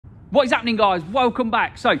What is happening, guys? Welcome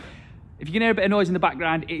back. So, if you can hear a bit of noise in the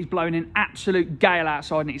background, it is blowing an absolute gale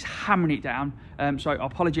outside and it's hammering it down. So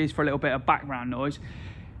apologies for a little bit of background noise.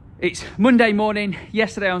 It's Monday morning.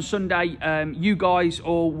 Yesterday on Sunday, you guys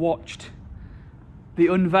all watched the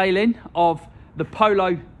unveiling of the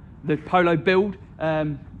Polo build.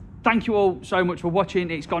 Thank you all so much for watching.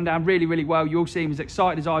 It's gone down really, really well. You all seem as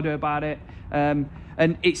excited as I do about it.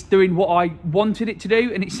 And it's doing what I wanted it to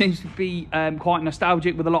do, and it seems to be quite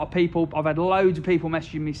nostalgic with a lot of people. I've had loads of people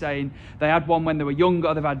messaging me saying they had one when they were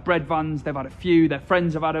younger, they've had bread vans, they've had a few, their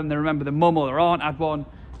friends have had them, they remember their mum or their aunt had one.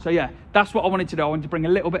 So yeah, that's what I wanted to do. I wanted to bring a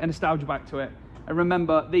little bit of nostalgia back to it and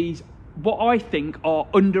remember these, what I think are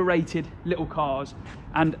underrated little cars,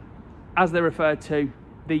 and as they're referred to,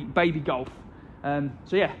 the baby Golf.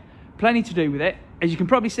 So yeah, plenty to do with it. As you can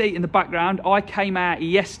probably see in the background, I came out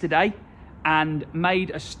yesterday and made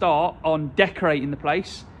a start on decorating the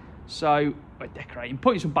place. So,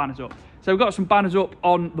 putting some banners up. So we've got some banners up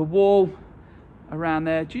on the wall around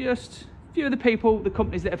there. Just a few of the people, the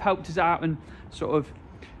companies that have helped us out and sort of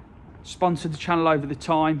sponsored the channel over the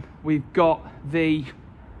time. We've got the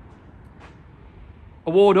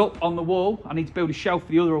award up on the wall. I need to build a shelf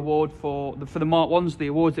for the other award for the Mark 1s, the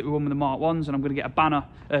awards that we won with the Mark 1s, and I'm going to get a banner,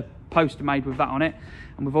 a poster made with that on it.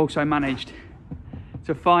 And we've also managed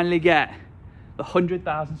to finally get the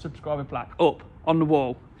 100,000 subscriber plaque up on the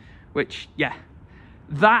wall, which, yeah,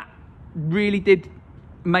 that really did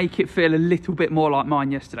make it feel a little bit more like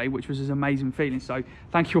mine yesterday, which was an amazing feeling. So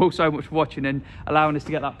thank you all so much for watching and allowing us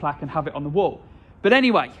to get that plaque and have it on the wall. But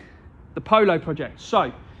anyway, the Polo project.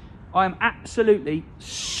 So I am absolutely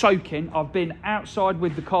soaking. I've been outside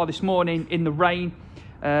with the car this morning in the rain.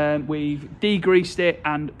 We've degreased it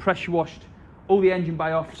and pressure washed all the engine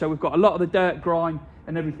bay off. So we've got a lot of the dirt, grime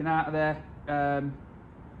and everything out of there.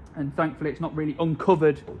 And thankfully it's not really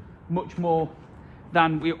uncovered much more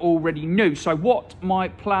than we already knew. So what my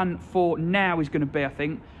plan for now is going to be, I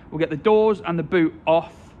think we'll get the doors and the boot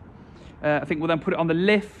off. I think we'll then put it on the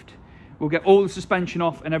lift. We'll get all the suspension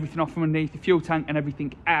off and everything off from underneath, the fuel tank and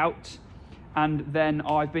everything out. And then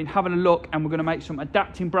I've been having a look and we're going to make some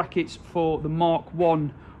adapting brackets for the Mark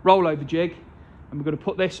 1 rollover jig. And we're going to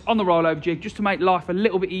put this on the rollover jig just to make life a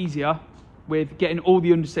little bit easier with getting all the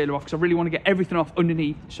undersealer off, because I really want to get everything off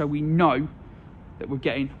underneath so we know that we're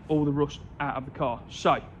getting all the rust out of the car.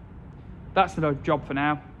 So that's the job for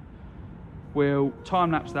now. We'll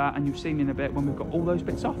time lapse that and you'll see me in a bit when we've got all those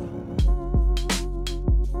bits off.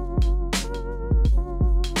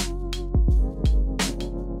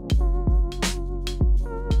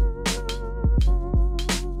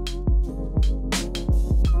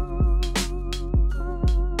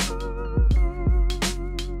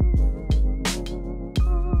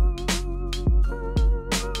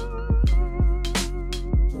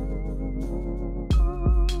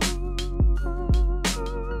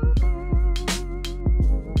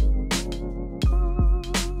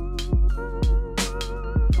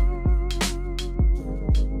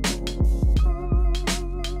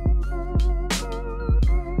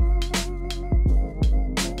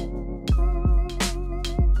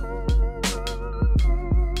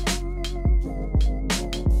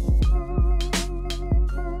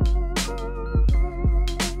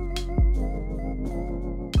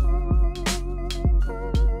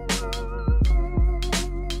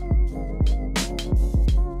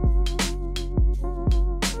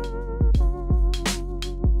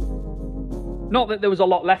 Not that there was a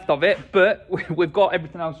lot left of it, but we've got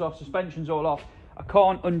everything else off, suspension's all off. I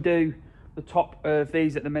can't undo the top of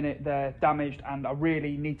these at the minute, they're damaged, and I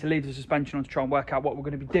really need to leave the suspension on to try and work out what we're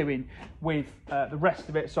going to be doing with the rest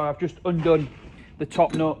of it. So I've just undone the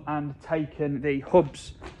top nut and taken the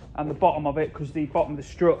hubs and the bottom of it, because the bottom of the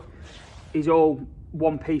strut is all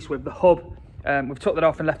one piece with the hub. We've took that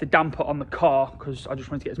off and left the damper on the car because I just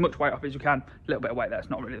wanted to get as much weight off as we can. A little bit of weight there, it's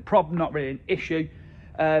not really the problem, not really an issue.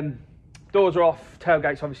 Doors are off,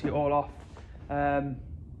 tailgate's obviously all off.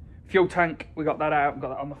 Fuel tank, we got that out, got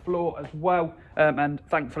that on the floor as well. And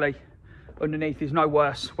thankfully, underneath is no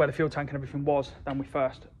worse where the fuel tank and everything was than we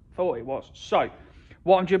first thought it was. So,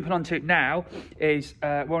 what I'm jumping onto now is we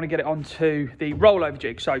want to get it onto the rollover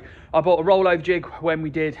jig. So, I bought a rollover jig when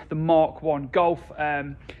we did the Mark 1 Golf,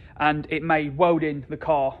 and it made welding the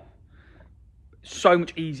car so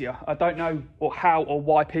much easier. I don't know how or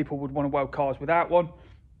why people would want to weld cars without one.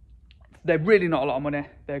 They're really not a lot of money.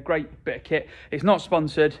 They're a great bit of kit. It's not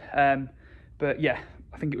sponsored, but yeah,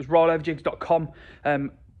 I think it was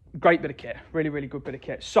rolloverjigs.com. Great bit of kit, really, really good bit of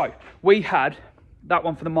kit. So we had that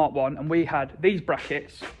one for the Mark 1, and we had these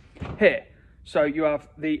brackets here. So you have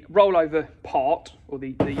the rollover part, or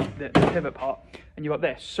the pivot part, and you've got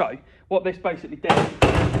this. So what this basically did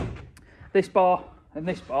this bar and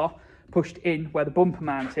this bar pushed in where the bumper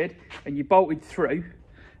mounted, and you bolted through,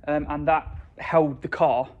 and that held the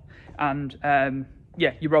car, and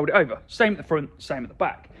yeah, you rolled it over. Same at the front, same at the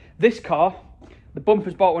back. This car, the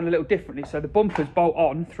bumpers bolt on a little differently, so the bumpers bolt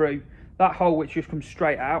on through that hole which just comes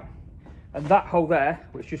straight out, and that hole there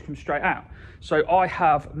which just comes straight out. So I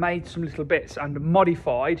have made some little bits and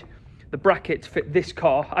modified the bracket to fit this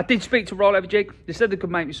car. I did speak to Rollover Jig. They said they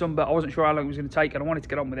could make me some, but I wasn't sure how long it was going to take, and I wanted to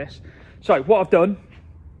get on with this. So what I've done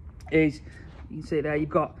is, you can see there, you've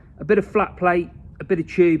got a bit of flat plate, a bit of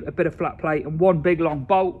tube, a bit of flat plate, and one big long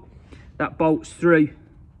bolt that bolts through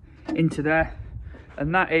into there,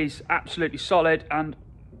 and that is absolutely solid, and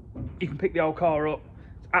you can pick the old car up.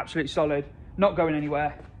 It's absolutely solid, not going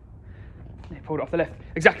anywhere. They pulled it off the lift.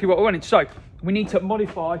 Exactly what we wanted. So we need to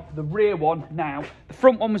modify the rear one now. The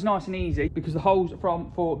front one was nice and easy because the holes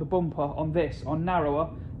for the bumper on this are narrower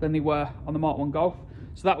than they were on the Mark 1 Golf,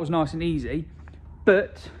 so that was nice and easy.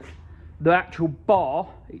 But the actual bar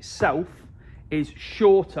itself is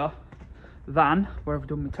shorter than, where I've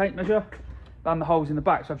done my tape measure, than the holes in the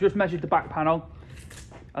back. So I've just measured the back panel,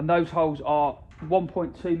 and those holes are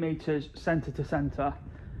 1.2 meters center to center,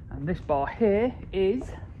 and this bar here is,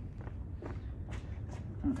 I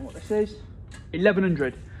don't know what this is,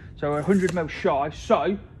 1100, so we're 100 mil shy.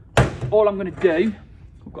 So all I'm going to do,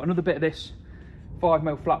 I've got another bit of this 5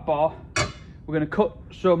 mil flat bar. We're going to cut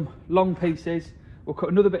some long pieces, we'll cut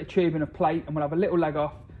another bit of tube and a plate, and we'll have a little leg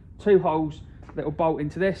off, 2 holes that will bolt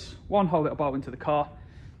into this, 1 hole that will bolt into the car.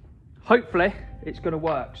 Hopefully it's going to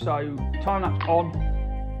work. So time lapse on.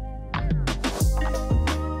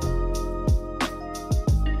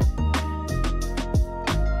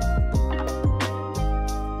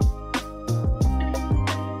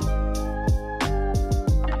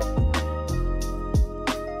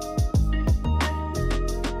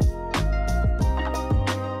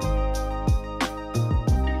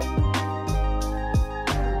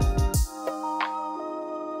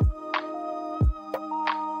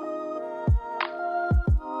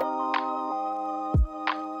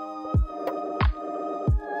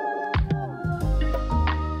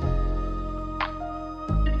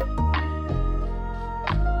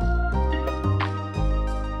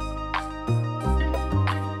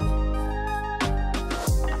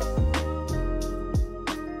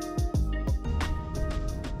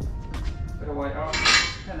 Weight up,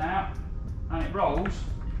 pin out, and it rolls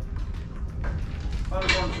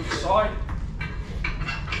over onto the side.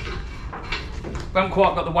 We haven't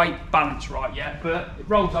quite got the weight balance right yet, but it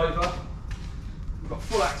rolls over. We've got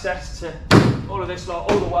full access to all of this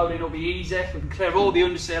lot. All the welding will be easy. We can clear all the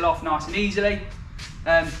underseal off nice and easily.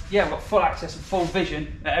 Yeah, we've got full access and full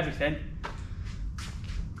vision at everything.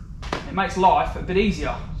 It makes life a bit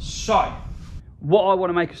easier. So what I want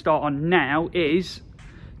to make a start on now is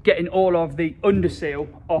getting all of the underseal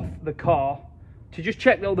off the car to just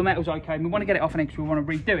check that all the metal's okay. And we want to get it off because we want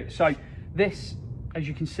to redo it. So this, as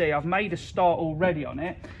you can see, I've made a start already on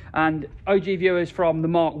it, and OG viewers from the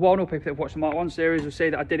Mark 1 or people that have watched the Mark 1 series will see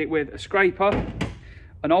that I did it with a scraper,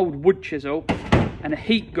 an old wood chisel, and a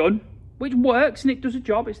heat gun, which works and it does a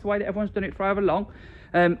job. It's the way that everyone's done it for however long.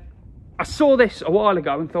 I saw this a while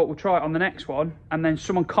ago and thought we'll try it on the next one, and then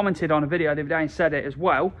someone commented on a video the other day and said it as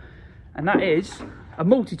well, and that is a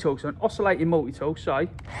multi-tool, so an oscillating multi-tool. So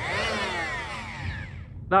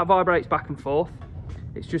that vibrates back and forth.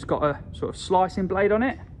 It's just got a sort of slicing blade on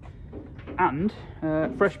it, and a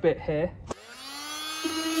fresh bit here.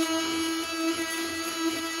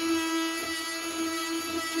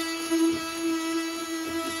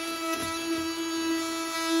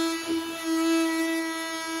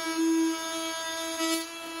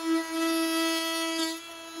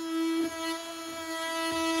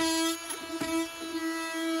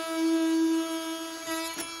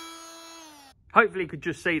 Hopefully you could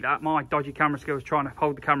just see that. My dodgy camera skills trying to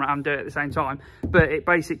hold the camera and do it at the same time. But it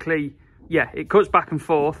basically, yeah, it cuts back and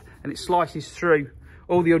forth and it slices through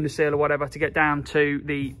all the underseal or whatever to get down to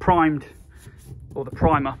the primed or the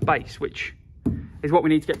primer base, which is what we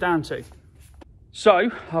need to get down to. So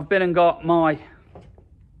I've been and got my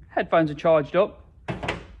headphones are charged up.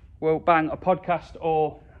 We'll bang a podcast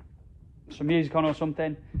or some music on or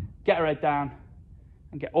something, get our head down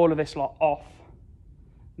and get all of this lot off.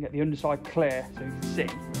 Get the underside clear so you can see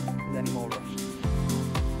if there's any more rust.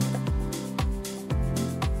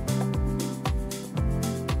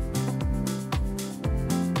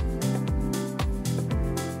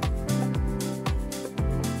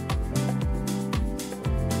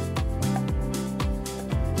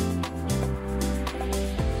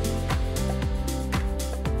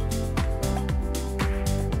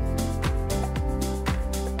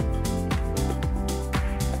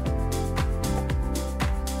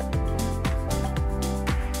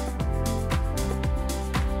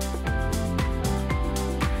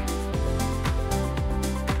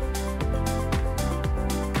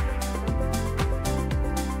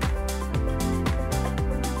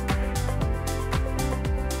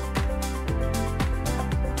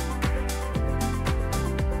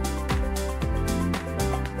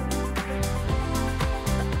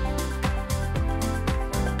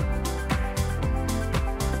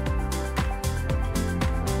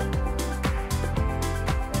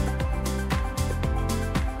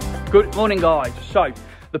 Good morning, guys. So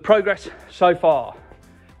the progress so far,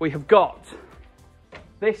 we have got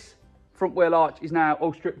this front wheel arch is now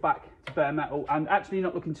all stripped back to bare metal and actually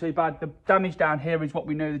not looking too bad. The damage down here is what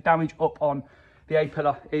we knew. The damage up on the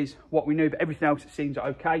A-pillar is what we knew, but everything else it seems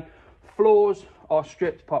okay. Floors are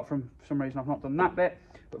stripped, apart from for some reason I've not done that bit,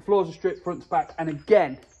 but floors are stripped front to back, and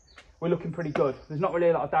again we're looking pretty good. There's not really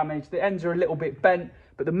a lot of damage. The ends are a little bit bent,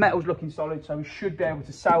 but the metal's looking solid, so we should be able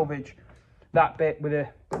to salvage that bit with a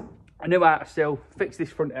new outer sill, fix this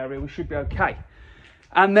front area. We should be okay.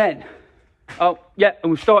 And then, oh yeah,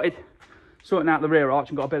 and we've started sorting out the rear arch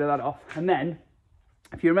and got a bit of that off. And then,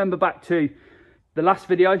 if you remember back to the last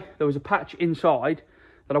video, there was a patch inside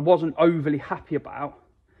that I wasn't overly happy about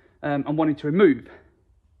and wanted to remove.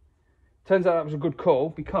 Turns out that was a good call,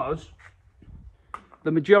 because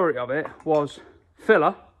the majority of it was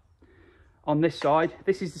filler on this side.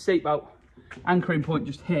 This is the seatbelt anchoring point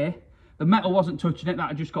just here. The metal wasn't touching it, that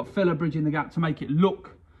had just got filler bridging the gap to make it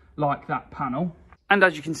look like that panel. And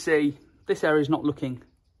as you can see, this area is not looking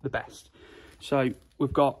the best. So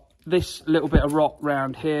we've got this little bit of rot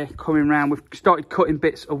round here coming round. We've started cutting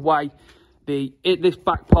bits away. This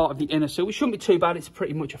back part of the inner sill, which shouldn't be too bad, it's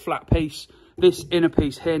pretty much a flat piece. This inner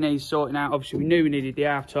piece here needs sorting out. Obviously we knew we needed the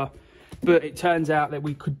outer, but it turns out that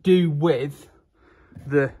we could do with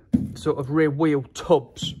the sort of rear wheel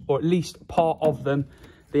tubs, or at least part of them.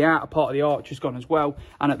 The outer part of the arch has gone as well.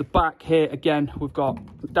 And at the back here, again, we've got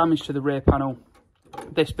damage to the rear panel.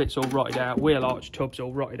 This bit's all rotted out. Wheel arch tub's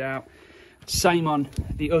all rotted out. Same on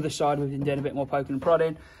the other side. We've been doing a bit more poking and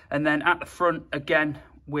prodding. And then at the front, again,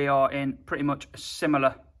 we are in pretty much a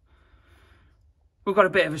similar... We've got a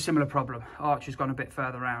bit of a similar problem. Arch has gone a bit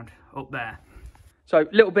further around up there. So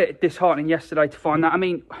a little bit disheartening yesterday to find that. I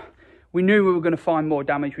mean, we knew we were going to find more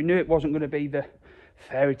damage. We knew it wasn't going to be the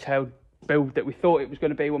fairy tale build that we thought it was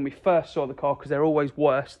going to be when we first saw the car, because they're always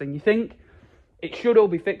worse than you think. It should all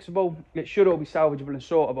be fixable, it should all be salvageable and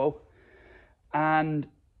sortable, and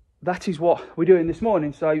that is what we're doing this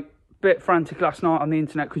morning. So a bit frantic last night on the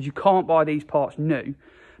internet, because you can't buy these parts new,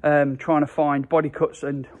 trying to find body cuts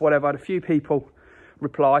and whatever. I had a few people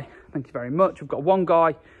reply, thank you very much. We've got one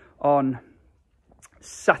guy on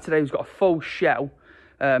Saturday who's got a full shell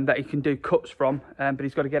that he can do cuts from, but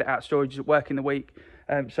he's got to get it out of storage. He's at work in the week.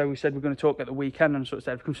 So we said we're going to talk at the weekend, and sort of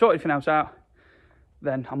said, if we can sort anything else out,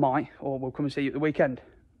 then I might, or we'll come and see you at the weekend.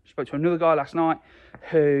 Spoke to another guy last night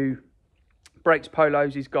who breaks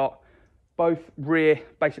polos. He's got both rear,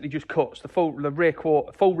 basically just cuts, full rear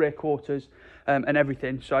quarters and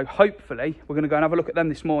everything. So hopefully we're going to go and have a look at them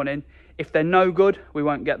this morning. If they're no good, we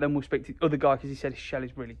won't get them. We'll speak to the other guy, because he said his shell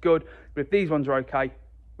is really good. But if these ones are okay,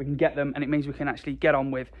 we can get them, and it means we can actually get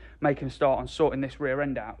on with making a start on sorting this rear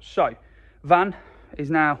end out. So van is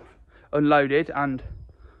now unloaded and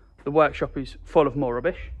the workshop is full of more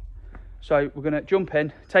rubbish. So we're going to jump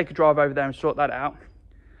in, take a drive over there and sort that out.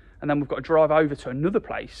 And then we've got to drive over to another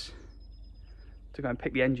place to go and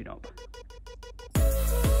pick the engine up.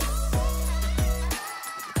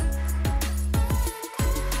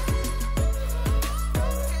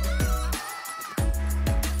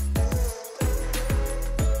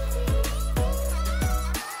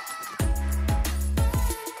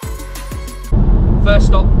 First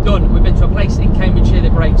stop done. We've been to a place in Cambridgeshire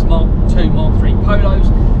that breaks Mark 2, Mark 3 polos,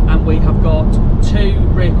 and we have got 2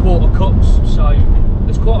 rear quarter cuts, so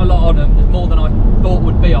there's quite a lot on them. There's more than I thought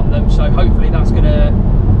would be on them, so hopefully that's going to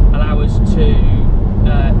allow us to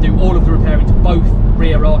do all of the repairing to both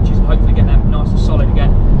rear arches and hopefully get them nice and solid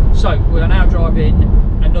again. So we are now driving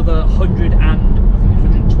another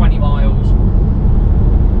 120 miles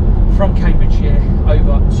from Cambridgeshire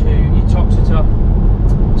over to Uttoxeter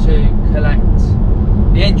to collect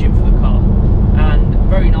the engine for the car. And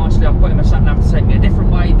very nicely I've put in my sat nav to take me a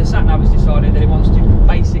different way. The sat nav has decided that it wants to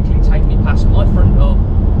basically take me past my front door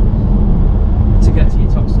to get to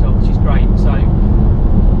Uttoxeter, which is great. So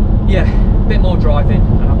yeah, a bit more driving,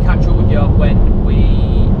 and I'll catch up with you when we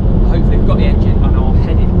hopefully have got the engine and are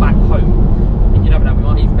headed back home. And you never know, we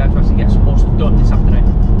might even be able to actually get some more stuff done this afternoon.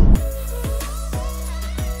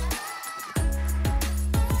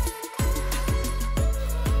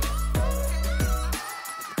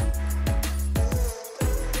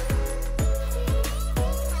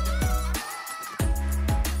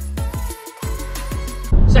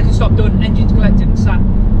 Second stop done, engine's collected and sat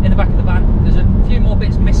in the back of the van. There's a few more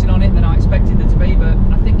bits missing on it than I expected there to be, but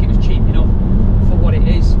I think it was cheap enough for what it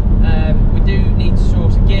is. We do need to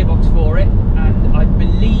source a gearbox for it, and I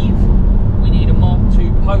believe we need a Mark II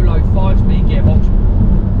Polo 5-speed gearbox,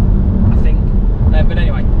 I think. But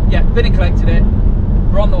anyway, yeah, been and collected it.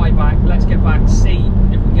 We're on the way back. Let's get back, see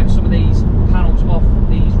if we can get some of these panels off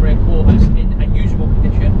these rear quarters in a usable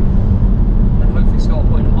condition.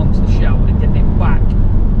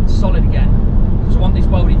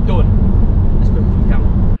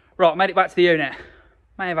 made it back to the unit.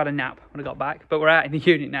 May have had a nap when I got back, but we're out in the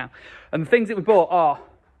unit now. And the things that we bought are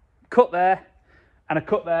cut there and a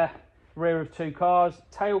cut there, rear of 2 cars,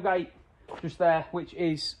 tailgate just there, which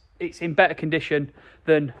is, it's in better condition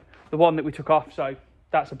than the one that we took off, so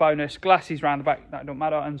that's a bonus. Glasses round the back, that don't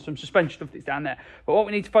matter, and some suspension stuff that's down there. But what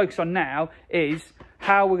we need to focus on now is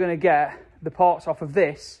how we're going to get the parts off of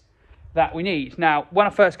this that we need. Now, when I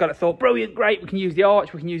first got it, I thought, brilliant, great, we can use the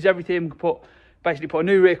arch, we can use everything, we can basically put a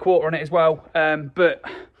new rear quarter on it as well. But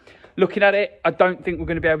looking at it, I don't think we're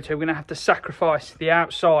going to be able to. We're going to have to sacrifice the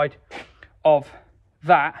outside of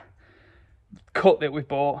that cut that we've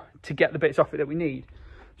bought to get the bits off it that we need.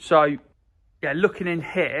 So, yeah, looking in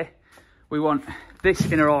here, we want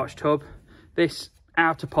this inner arch tub, this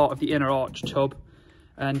outer part of the inner arch tub,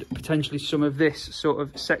 and potentially some of this sort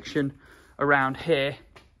of section around here,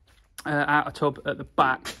 outer tub at the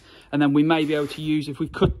back. And then we may be able to use, if we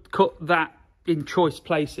could cut that in choice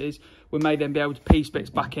places, we may then be able to piece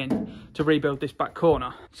bits back in to rebuild this back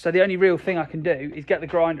corner. So the only real thing I can do is get the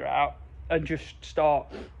grinder out and just start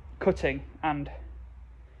cutting and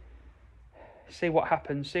see what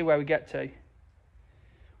happens, see where we get to, and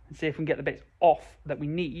see if we can get the bits off that we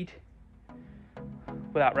need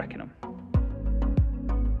without wrecking them.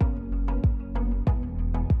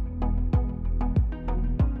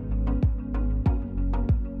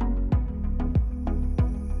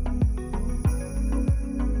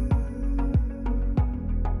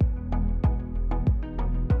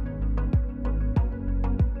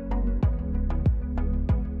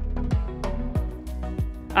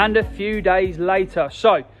 And a few days later,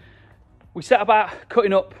 so we set about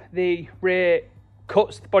cutting up the rear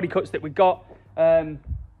cuts, the body cuts that we got. Someone's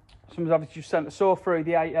obviously just sent the saw through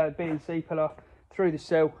the B and C pillar, through the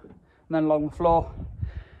sill, and then along the floor.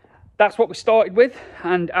 That's what we started with,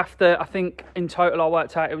 and after, I think in total I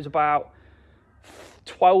worked out it was about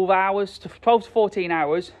 12 to 14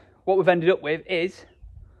 hours, what we've ended up with is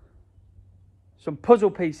some puzzle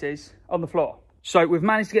pieces on the floor. So we've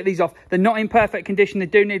managed to get these off. They're not in perfect condition. They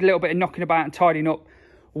do need a little bit of knocking about and tidying up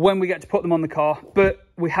when we get to put them on the car, but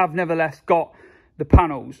we have nevertheless got the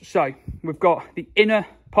panels. So we've got the inner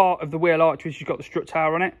part of the wheel arch, which has got the strut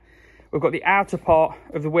tower on it. We've got the outer part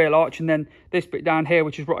of the wheel arch, and then this bit down here,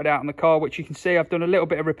 which is rotted out on the car, which you can see I've done a little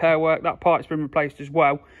bit of repair work. That part's been replaced as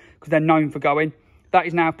well, because they're known for going. That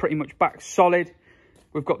is now pretty much back solid.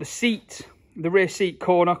 We've got the seat, the rear seat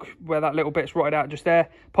corner, where that little bit's rotted out just there.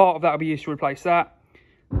 Part of that will be used to replace that.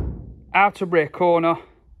 Outer rear corner,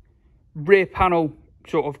 rear panel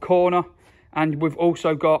sort of corner, and we've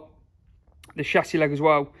also got the chassis leg as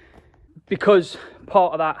well, because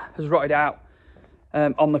part of that has rotted out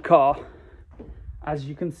on the car, as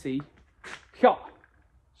you can see.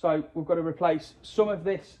 So we've got to replace some of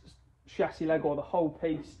this chassis leg, or the whole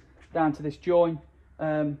piece, down to this join.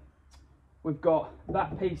 We've got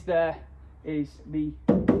that piece there is the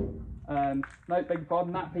no, beg your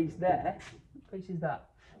pardon, that piece there, what piece is that?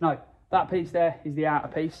 No, that piece there is the outer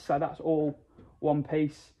piece, so that's all one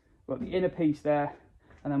piece. We've got the inner piece there,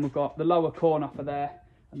 and then we've got the lower corner for there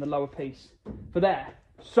and the lower piece for there.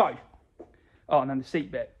 So, oh, and then the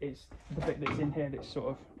seat bit is the bit that's in here that's sort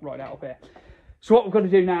of right out up here. So what we've got to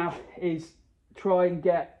do now is try and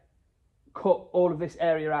cut all of this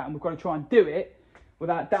area out, and we've got to try and do it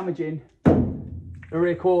without damaging the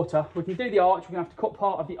rear quarter. We can do the arch. We're going to have to cut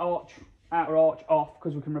part of the arch, outer arch off,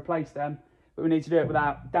 because we can replace them, but we need to do it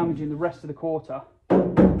without damaging the rest of the quarter,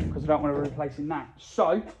 because I don't want to be replacing that.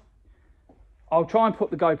 So I'll try and put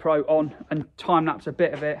the GoPro on and time lapse a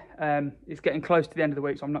bit of it. It's getting close to the end of the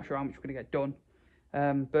week, so I'm not sure how much we're going to get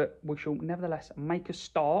done, but we shall nevertheless make a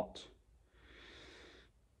start.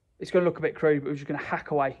 It's going to look a bit crude, but we're just going to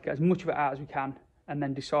hack away, get as much of it out as we can, and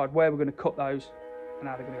then decide where we're going to cut those and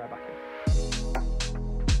how they're going to go back in.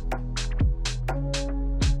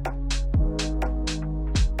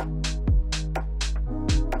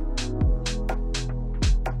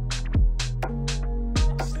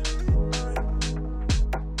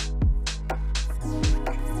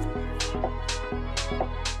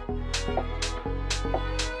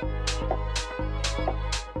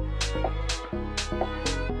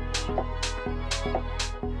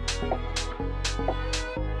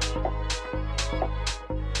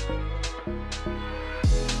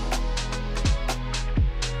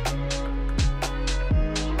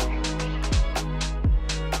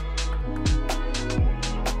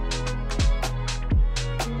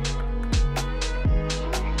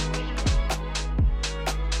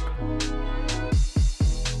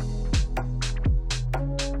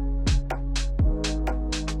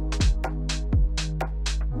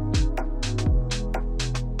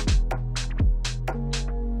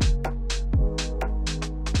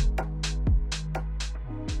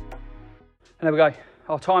 And there we go.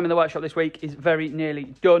 Our time in the workshop this week is very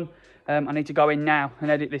nearly done. I need to go in now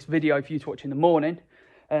and edit this video for you to watch in the morning.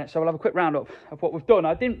 So we'll have a quick roundup of what we've done.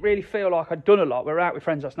 I didn't really feel like I'd done a lot. We were out with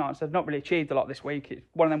friends last night, so I've not really achieved a lot this week. It's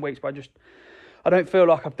one of them weeks where I don't feel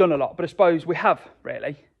like I've done a lot, but I suppose we have,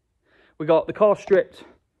 really. We got the car stripped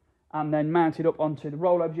and then mounted up onto the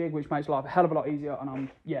rollover jig, which makes life a hell of a lot easier, and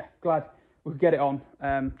I'm, glad we could get it on,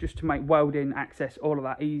 just to make welding, access, all of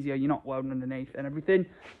that easier. You're not welding underneath and everything.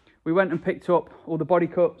 We went and picked up all the body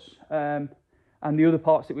cuts and the other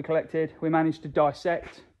parts that we collected. We managed to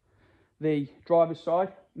dissect the driver's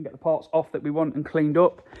side and get the parts off that we want and cleaned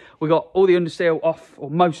up. We got all the underseal off,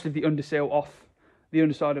 or most of the underseal off the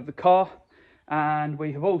underside of the car. And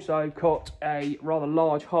we have also cut a rather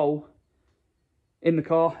large hole in the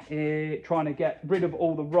car, trying to get rid of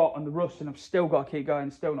all the rot and the rust, and I've still got to keep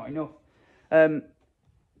going, still not enough,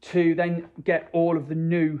 to then get all of the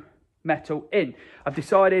new metal in. I've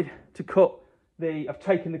decided to I've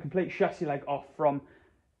taken the complete chassis leg off from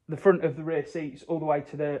the front of the rear seats all the way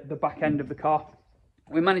to the back end of the car.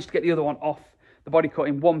 We managed to get the other one off the body cut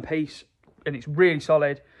in one piece, and it's really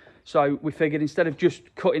solid. So we figured instead of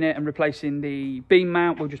just cutting it and replacing the beam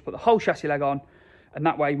mount, we'll just put the whole chassis leg on, and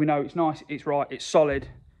that way we know it's nice, it's right, it's solid.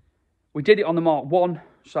 We did it on the Mark 1,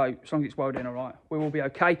 so as long as it's welded in all right, we will be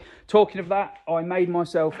okay. Talking of that, I made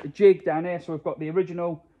myself a jig down here, so we've got the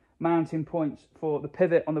original mounting points for the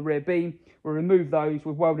pivot on the rear beam. We'll remove those,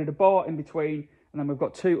 we've welded a bar in between, and then we've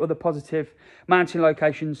got two other positive mounting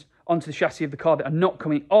locations onto the chassis of the car that are not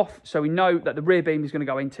coming off, so we know that the rear beam is going to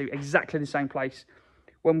go into exactly the same place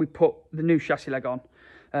when we put the new chassis leg on,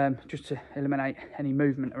 just to eliminate any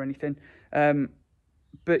movement or anything.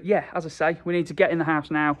 But yeah, as I say, we need to get in the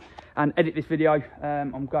house now and edit this video.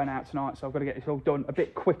 I'm going out tonight, so I've got to get this all done a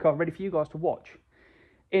bit quicker, ready for you guys to watch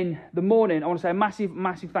in the morning. I want to say a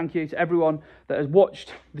massive thank you to everyone that has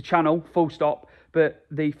watched the channel, full stop. But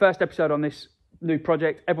the first episode on this new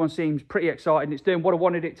project, everyone seems pretty excited. It's doing what I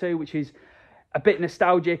wanted it to, which is a bit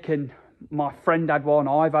nostalgic, and my friend had one,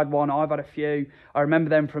 I've had a few. I remember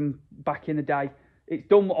them from back in the day. It's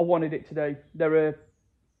done what I wanted it to do. They're a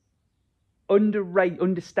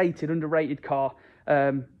underrated car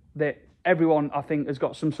that everyone, I think, has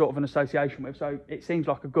got some sort of an association with. So it seems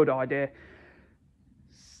like a good idea.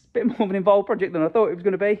 It's a bit more of an involved project than I thought it was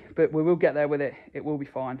going to be, but we will get there with it. It will be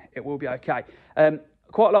fine. It will be okay.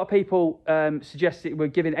 Quite a lot of people suggested we're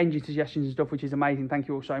giving engine suggestions and stuff, which is amazing. Thank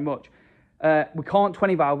you all so much. We can't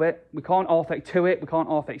 20 valve it, we can't R32 it, we can't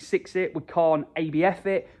R36 it, we can't ABF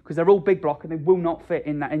it, because they're all big block and they will not fit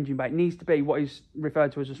in that engine bay. It needs to be what is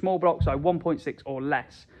referred to as a small block, so 1.6 or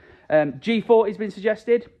less. G40 has been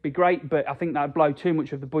suggested, be great, but I think that would blow too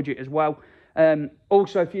much of the budget as well.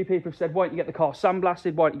 Also, a few people have said, why don't you get the car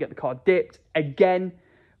sandblasted, why don't you get the car dipped? Again,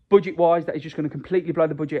 budget-wise, that is just going to completely blow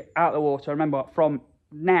the budget out of the water. Remember, from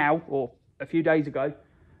now, or a few days ago,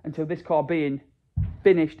 until this car being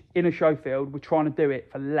finished in a show field, we're trying to do it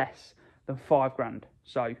for less than £5 grand.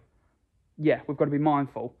 So yeah, we've got to be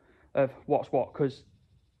mindful of what's what, because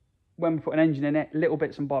when we put an engine in it, little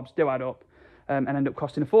bits and bobs do add up and end up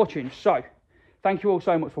costing a fortune. So thank you all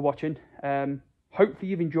so much for watching. Hopefully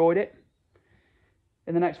you've enjoyed it.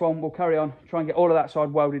 In the next one, we'll carry on, try and get all of that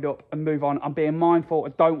side welded up and move on. I'm being mindful, I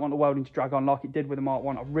don't want the welding to drag on like it did with the Mark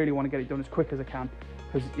 1. I really want to get it done as quick as I can,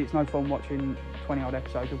 because it's no fun watching 20 odd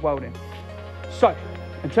episodes of welding. So,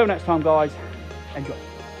 until next time guys, enjoy.